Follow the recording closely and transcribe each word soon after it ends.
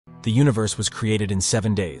The universe was created in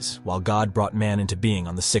 7 days, while God brought man into being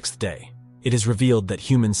on the 6th day. It is revealed that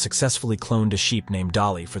humans successfully cloned a sheep named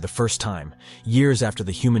Dolly for the first time, years after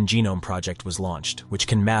the Human Genome Project was launched, which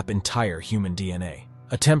can map entire human DNA.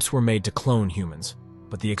 Attempts were made to clone humans,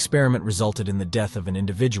 but the experiment resulted in the death of an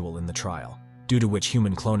individual in the trial, due to which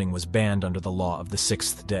human cloning was banned under the law of the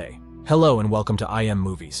 6th day. Hello and welcome to IM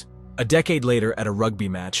Movies. A decade later, at a rugby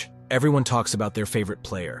match, everyone talks about their favorite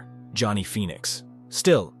player, Johnny Phoenix.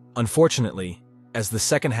 Still, unfortunately, as the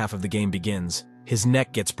second half of the game begins, his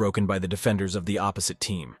neck gets broken by the defenders of the opposite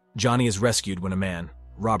team. Johnny is rescued when a man,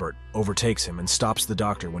 Robert, overtakes him and stops the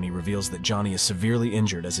doctor when he reveals that Johnny is severely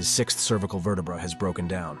injured as his 6th cervical vertebra has broken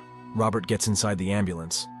down. Robert gets inside the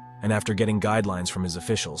ambulance, and after getting guidelines from his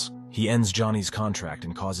officials, he ends Johnny's contract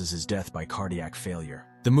and causes his death by cardiac failure.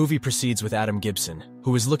 The movie proceeds with Adam Gibson,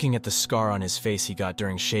 who is looking at the scar on his face he got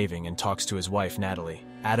during shaving and talks to his wife, Natalie.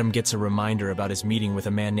 Adam gets a reminder about his meeting with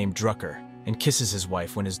a man named Drucker and kisses his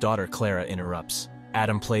wife when his daughter Clara interrupts.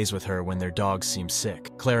 Adam plays with her when their dogs seem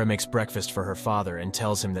sick. Clara makes breakfast for her father and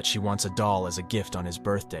tells him that she wants a doll as a gift on his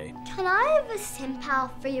birthday. Can I have a sim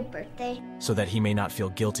pal for your birthday? So that he may not feel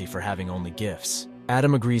guilty for having only gifts.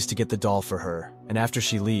 Adam agrees to get the doll for her, and after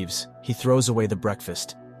she leaves, he throws away the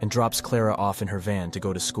breakfast and drops Clara off in her van to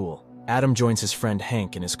go to school. Adam joins his friend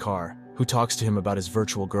Hank in his car, who talks to him about his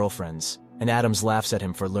virtual girlfriends, and Adams laughs at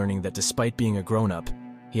him for learning that despite being a grown-up,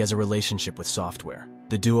 he has a relationship with software.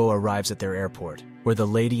 The duo arrives at their airport, where the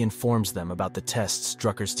lady informs them about the tests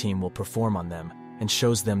Drucker's team will perform on them and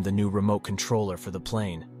shows them the new remote controller for the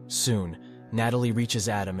plane. Soon, Natalie reaches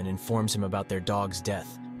Adam and informs him about their dog's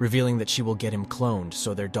death, revealing that she will get him cloned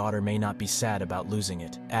so their daughter may not be sad about losing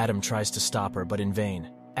it. Adam tries to stop her, but in vain.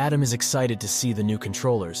 Adam is excited to see the new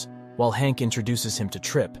controllers, while Hank introduces him to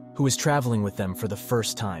Trip, who is traveling with them for the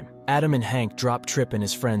first time. Adam and Hank drop Trip and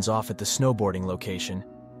his friends off at the snowboarding location,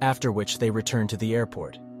 after which they return to the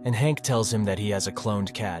airport, and Hank tells him that he has a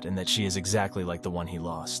cloned cat and that she is exactly like the one he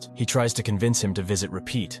lost. He tries to convince him to visit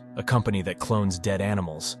Repeat, a company that clones dead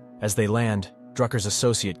animals. As they land, Drucker's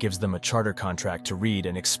associate gives them a charter contract to read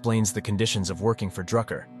and explains the conditions of working for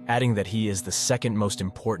Drucker, adding that he is the second most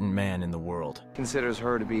important man in the world. Considers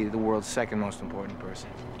her to be the world's second most important person.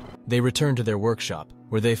 They return to their workshop,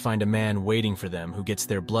 where they find a man waiting for them who gets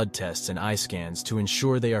their blood tests and eye scans to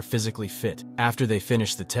ensure they are physically fit. After they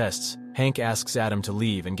finish the tests, Hank asks Adam to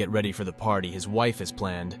leave and get ready for the party his wife has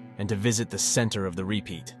planned and to visit the center of the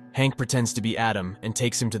Repeat. Hank pretends to be Adam and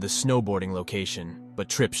takes him to the snowboarding location, but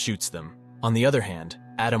Trip shoots them. On the other hand,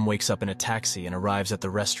 Adam wakes up in a taxi and arrives at the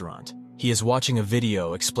restaurant. He is watching a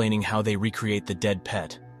video explaining how they recreate the dead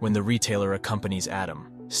pet when the retailer accompanies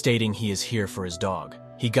Adam, stating he is here for his dog.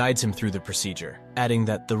 He guides him through the procedure, adding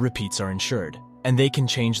that the Repeats are insured, and they can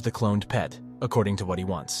change the cloned pet, according to what he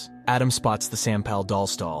wants. Adam spots the Sampal doll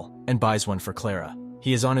stall and buys one for Clara.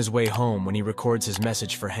 He is on his way home when he records his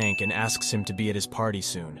message for Hank and asks him to be at his party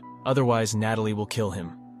soon. Otherwise, Natalie will kill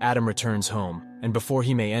him. Adam returns home, and before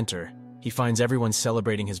he may enter, he finds everyone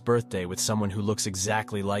celebrating his birthday with someone who looks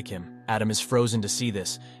exactly like him. Adam is frozen to see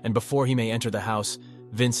this, and before he may enter the house,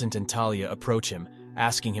 Vincent and Talia approach him,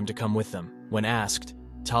 asking him to come with them. When asked,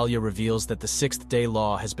 Talia reveals that the 6th day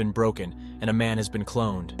law has been broken and a man has been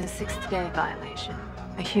cloned. A 6th day violation.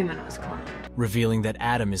 A human was cloned. Revealing that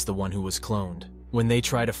Adam is the one who was cloned. When they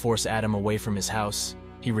try to force Adam away from his house,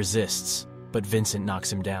 he resists, but Vincent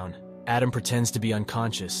knocks him down. Adam pretends to be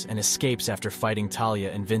unconscious and escapes after fighting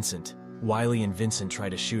Talia and Vincent. Wiley and Vincent try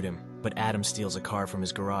to shoot him, but Adam steals a car from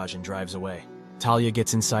his garage and drives away. Talia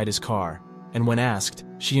gets inside his car, and when asked,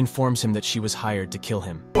 she informs him that she was hired to kill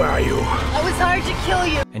him. Where are you? I was hired to kill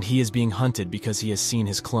you! And he is being hunted because he has seen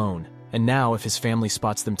his clone, and now if his family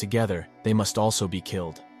spots them together, they must also be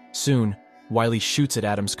killed. Soon, Wiley shoots at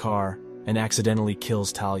Adam's car and accidentally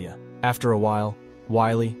kills Talia. After a while,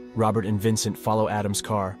 Wiley, Robert, and Vincent follow Adam's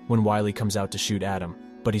car when Wiley comes out to shoot Adam,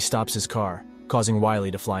 but he stops his car, causing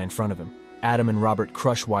Wiley to fly in front of him. Adam and Robert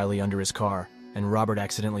crush Wiley under his car, and Robert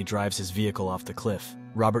accidentally drives his vehicle off the cliff.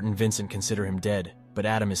 Robert and Vincent consider him dead, but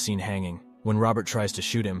Adam is seen hanging. When Robert tries to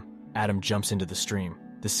shoot him, Adam jumps into the stream.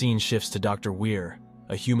 The scene shifts to Dr. Weir,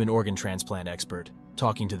 a human organ transplant expert,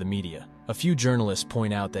 talking to the media. A few journalists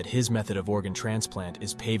point out that his method of organ transplant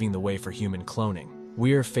is paving the way for human cloning.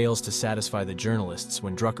 Weir fails to satisfy the journalists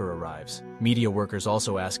when Drucker arrives. Media workers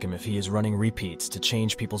also ask him if he is running repeats to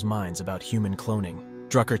change people's minds about human cloning.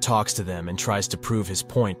 Drucker talks to them and tries to prove his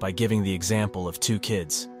point by giving the example of 2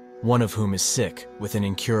 kids, one of whom is sick with an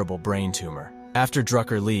incurable brain tumor. After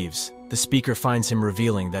Drucker leaves, the speaker finds him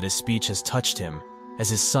revealing that his speech has touched him, as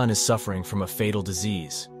his son is suffering from a fatal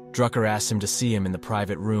disease. Drucker asks him to see him in the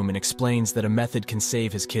private room and explains that a method can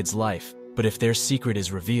save his kid's life, but But if their secret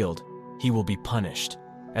is revealed, he will be punished,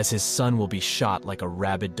 as his son will be shot like a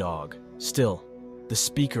rabid dog. Still, the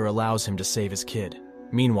speaker allows him to save his kid.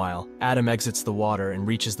 Meanwhile, Adam exits the water and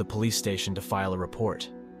reaches the police station to file a report.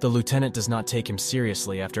 The lieutenant does not take him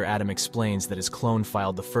seriously after Adam explains that his clone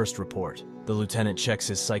filed the first report. The lieutenant checks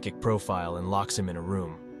his psychic profile and locks him in a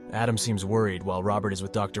room. Adam seems worried while Robert is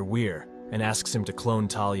with Dr. Weir and asks him to clone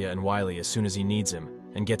Talia and Wiley as soon as he needs him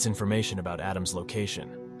and gets information about Adam's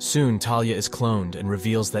location. Soon, Talia is cloned and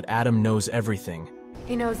reveals that Adam knows everything.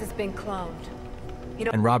 He knows it's been cloned.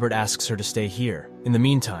 And Robert asks her to stay here. In the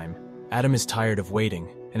meantime, Adam is tired of waiting,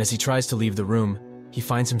 and as he tries to leave the room, he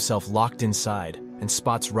finds himself locked inside and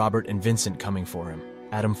spots Robert and Vincent coming for him.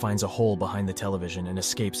 Adam finds a hole behind the television and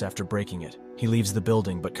escapes after breaking it. He leaves the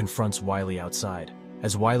building but confronts Wiley outside.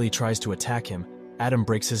 As Wiley tries to attack him, Adam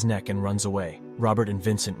breaks his neck and runs away. Robert and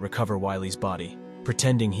Vincent recover Wiley's body,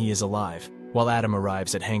 pretending he is alive, while Adam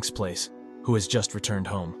arrives at Hank's place, who has just returned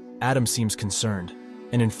home. Adam seems concerned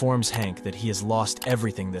and informs Hank that he has lost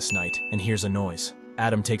everything this night and hears a noise.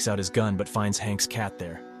 Adam takes out his gun but finds Hank's cat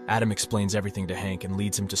there. Adam explains everything to Hank and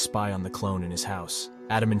leads him to spy on the clone in his house.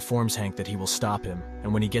 Adam informs Hank that he will stop him,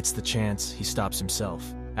 and when he gets the chance, he stops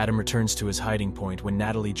himself. Adam returns to his hiding point when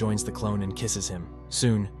Natalie joins the clone and kisses him.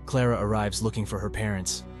 Soon, Clara arrives looking for her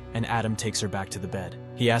parents, and Adam takes her back to the bed.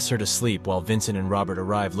 He asks her to sleep while Vincent and Robert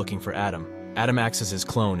arrive looking for Adam. Adam acts as his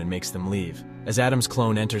clone and makes them leave. As Adam's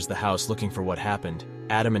clone enters the house looking for what happened,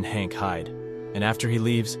 Adam and Hank hide. And after he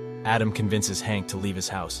leaves, Adam convinces Hank to leave his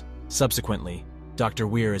house. Subsequently, Dr.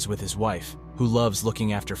 Weir is with his wife, who loves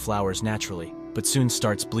looking after flowers naturally, but soon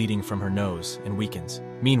starts bleeding from her nose and weakens.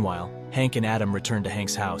 Meanwhile, Hank and Adam return to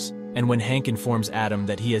Hank's house, and when Hank informs Adam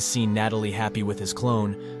that he has seen Natalie happy with his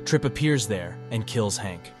clone, Tripp appears there and kills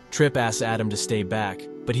Hank. Tripp asks Adam to stay back,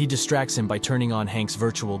 but he distracts him by turning on Hank's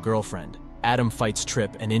virtual girlfriend. Adam fights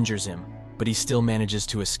Tripp and injures him, but he still manages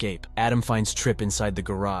to escape. Adam finds Tripp inside the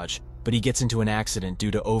garage, but he gets into an accident due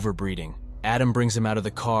to overbreeding. Adam brings him out of the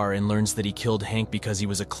car and learns that he killed Hank because he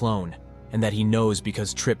was a clone, and that he knows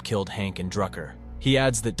because Tripp killed Hank and Drucker. He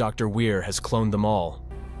adds that Dr. Weir has cloned them all.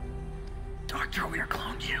 Dr. Weir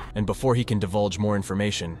cloned you. And before he can divulge more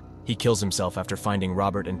information, he kills himself after finding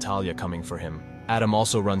Robert and Talia coming for him. Adam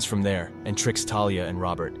also runs from there and tricks Talia and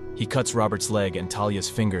Robert. He cuts Robert's leg and Talia's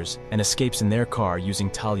fingers and escapes in their car using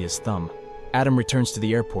Talia's thumb. Adam returns to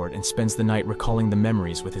the airport and spends the night recalling the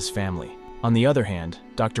memories with his family. On the other hand,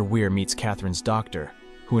 Dr. Weir meets Catherine's doctor,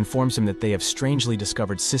 who informs him that they have strangely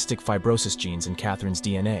discovered cystic fibrosis genes in Catherine's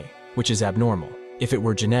DNA, which is abnormal. If it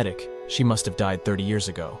were genetic, she must have died 30 years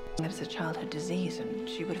ago. It's a childhood disease, and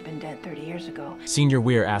she would have been dead 30 years ago. Senior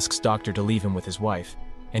Weir asks Doctor to leave him with his wife,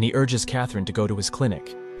 and he urges Catherine to go to his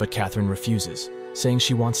clinic, but Catherine refuses, saying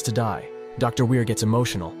she wants to die. Dr. Weir gets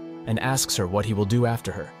emotional and asks her what he will do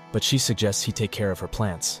after her, but she suggests he take care of her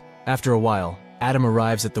plants. After a while, Adam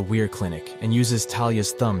arrives at the Weir clinic and uses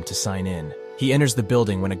Talia's thumb to sign in. He enters the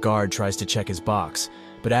building when a guard tries to check his box,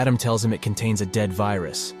 but Adam tells him it contains a dead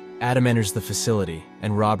virus. Adam enters the facility,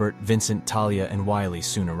 and Robert, Vincent, Talia, and Wiley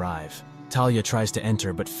soon arrive. Talia tries to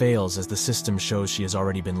enter but fails as the system shows she has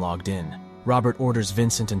already been logged in. Robert orders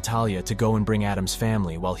Vincent and Talia to go and bring Adam's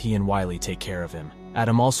family while he and Wiley take care of him.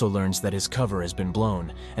 Adam also learns that his cover has been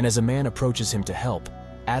blown, and as a man approaches him to help,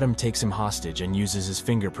 Adam takes him hostage and uses his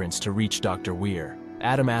fingerprints to reach Dr. Weir.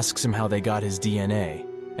 Adam asks him how they got his DNA,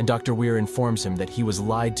 and Dr. Weir informs him that he was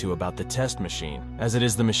lied to about the test machine, as it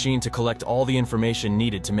is the machine to collect all the information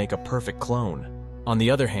needed to make a perfect clone. On the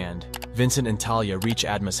other hand, Vincent and Talia reach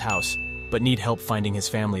Adam's house, but need help finding his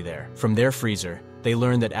family there. From their freezer, they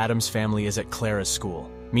learn that Adam's family is at Clara's school.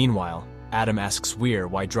 Meanwhile, Adam asks Weir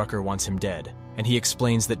why Drucker wants him dead, and he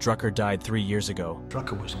explains that Drucker died 3 years ago.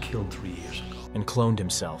 Drucker was killed 3 years ago. And cloned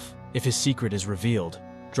himself. If his secret is revealed,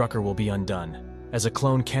 Drucker will be undone, as a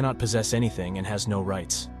clone cannot possess anything and has no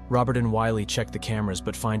rights. Robert and Wiley check the cameras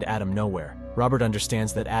but find Adam nowhere. Robert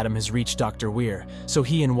understands that Adam has reached Dr. Weir, so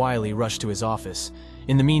he and Wiley rush to his office.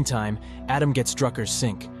 In the meantime, Adam gets Drucker's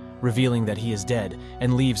sync, revealing that he is dead,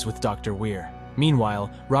 and leaves with Dr. Weir.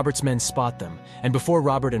 Meanwhile, Robert's men spot them, and before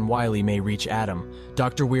Robert and Wiley may reach Adam,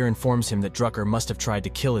 Dr. Weir informs him that Drucker must have tried to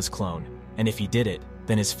kill his clone, and if he did it,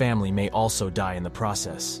 then his family may also die in the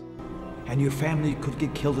process. And your family could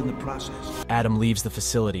get killed in the process. Adam leaves the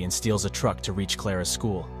facility and steals a truck to reach Clara's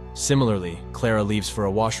school. Similarly, Clara leaves for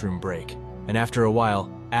a washroom break, and after a while,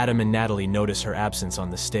 Adam and Natalie notice her absence on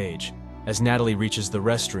the stage. As Natalie reaches the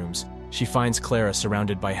restrooms, she finds Clara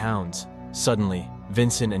surrounded by hounds. Suddenly,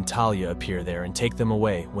 Vincent and Talia appear there and take them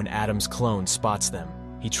away when Adam's clone spots them.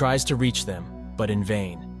 He tries to reach them, but in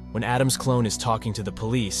vain. When Adam's clone is talking to the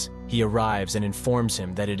police, he arrives and informs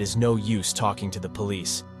him that it is no use talking to the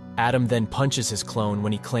police, Adam then punches his clone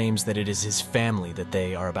when he claims that it is his family that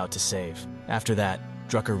they are about to save. After that,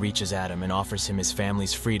 Drucker reaches Adam and offers him his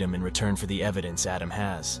family's freedom in return for the evidence Adam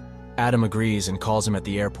has. Adam agrees and calls him at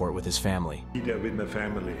the airport with his family. Be there with my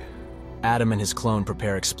family. Adam and his clone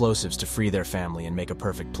prepare explosives to free their family and make a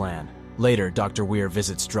perfect plan. Later, Dr. Weir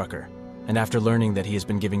visits Drucker, and after learning that he has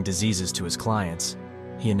been giving diseases to his clients,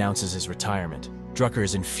 he announces his retirement. Drucker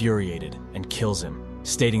is infuriated and kills him,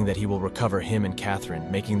 stating that he will recover him and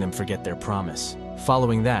Catherine, making them forget their promise.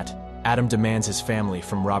 Following that, Adam demands his family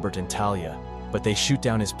from Robert and Talia, but they shoot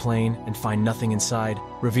down his plane and find nothing inside,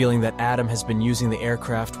 revealing that Adam has been using the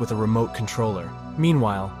aircraft with a remote controller.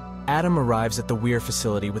 Meanwhile, Adam arrives at the Weir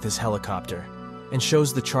facility with his helicopter and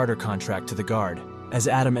shows the charter contract to the guard. As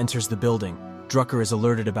Adam enters the building, Drucker is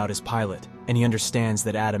alerted about his pilot, and he understands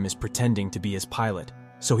that Adam is pretending to be his pilot,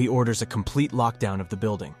 so he orders a complete lockdown of the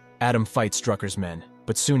building. Adam fights Drucker's men,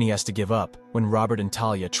 but soon he has to give up when Robert and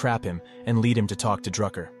Talia trap him and lead him to talk to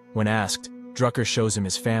Drucker. When asked, Drucker shows him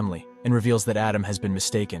his family and reveals that Adam has been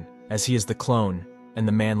mistaken, as he is the clone, and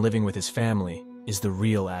the man living with his family is the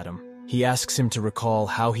real Adam. He asks him to recall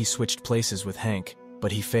how he switched places with Hank,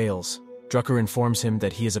 but he fails. Drucker informs him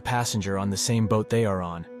that he is a passenger on the same boat they are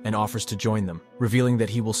on and offers to join them, revealing that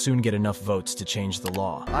he will soon get enough votes to change the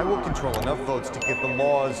law. I will control enough votes to get the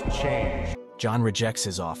laws changed. John rejects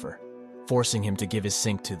his offer, forcing him to give his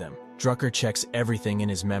sync to them. Drucker checks everything in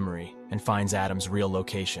his memory and finds Adam's real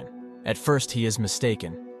location. At first he is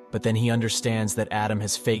mistaken, but then he understands that Adam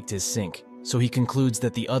has faked his sync, so he concludes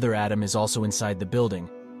that the other Adam is also inside the building,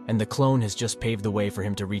 and the clone has just paved the way for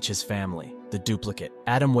him to reach his family, the duplicate.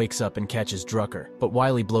 Adam wakes up and catches Drucker, but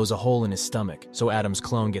Wiley blows a hole in his stomach, so Adam's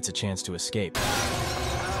clone gets a chance to escape.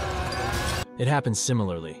 It happens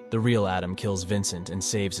similarly. The real Adam kills Vincent and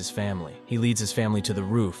saves his family. He leads his family to the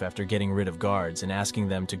roof after getting rid of guards and asking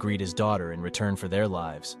them to greet his daughter in return for their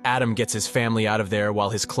lives. Adam gets his family out of there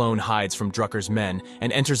while his clone hides from Drucker's men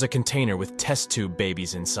and enters a container with test tube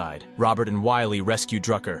babies inside. Robert and Wiley rescue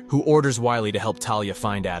Drucker, who orders Wiley to help Talia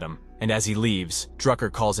find Adam. And as he leaves,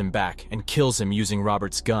 Drucker calls him back and kills him using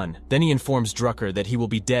Robert's gun. Then he informs Drucker that he will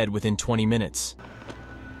be dead within 20 minutes.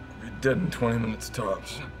 You're dead in 20 minutes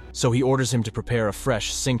tops. So he orders him to prepare a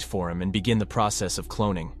fresh synced for him and begin the process of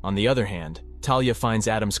cloning. On the other hand, Talia finds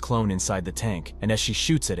Adam's clone inside the tank, and as she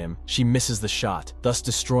shoots at him, she misses the shot, thus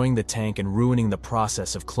destroying the tank and ruining the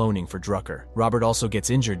process of cloning for Drucker. Robert also gets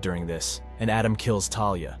injured during this, and Adam kills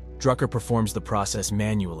Talia. Drucker performs the process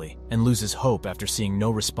manually and loses hope after seeing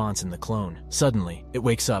no response in the clone. Suddenly, it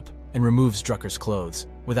wakes up and removes Drucker's clothes,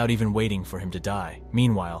 without even waiting for him to die.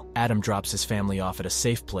 Meanwhile, Adam drops his family off at a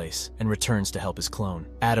safe place and returns to help his clone.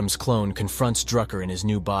 Adam's clone confronts Drucker in his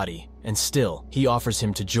new body, and still, he offers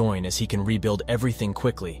him to join as he can rebuild everything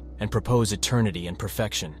quickly and propose eternity and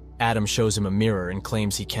perfection. Adam shows him a mirror and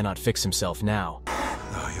claims he cannot fix himself now.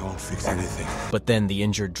 No, you won't fix anything. But then the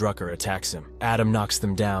injured Drucker attacks him. Adam knocks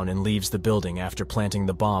them down and leaves the building after planting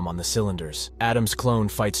the bomb on the cylinders. Adam's clone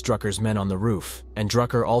fights Drucker's men on the roof, and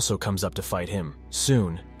Drucker also comes up to fight him.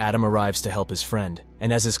 Soon, Adam arrives to help his friend,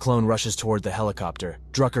 and as his clone rushes toward the helicopter,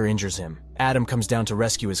 Drucker injures him. Adam comes down to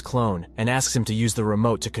rescue his clone and asks him to use the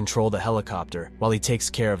remote to control the helicopter while he takes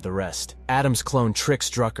care of the rest. Adam's clone tricks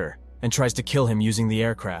Drucker and tries to kill him using the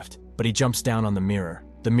aircraft, but he jumps down on the mirror.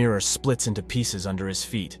 The mirror splits into pieces under his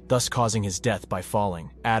feet, thus causing his death by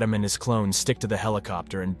falling. Adam and his clone stick to the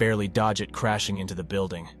helicopter and barely dodge it crashing into the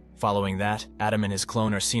building. Following that, Adam and his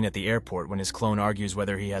clone are seen at the airport when his clone argues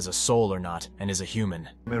whether he has a soul or not and is a human.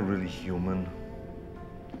 Am I really human?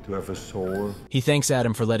 Do I have a soul? He thanks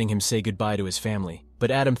Adam for letting him say goodbye to his family,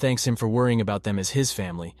 but Adam thanks him for worrying about them as his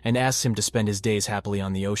family and asks him to spend his days happily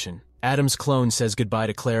on the ocean. Adam's clone says goodbye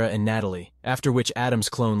to Clara and Natalie, after which Adam's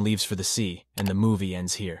clone leaves for the sea, and the movie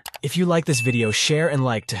ends here. If you like this video, share and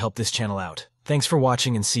like to help this channel out. Thanks for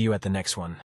watching and see you at the next one.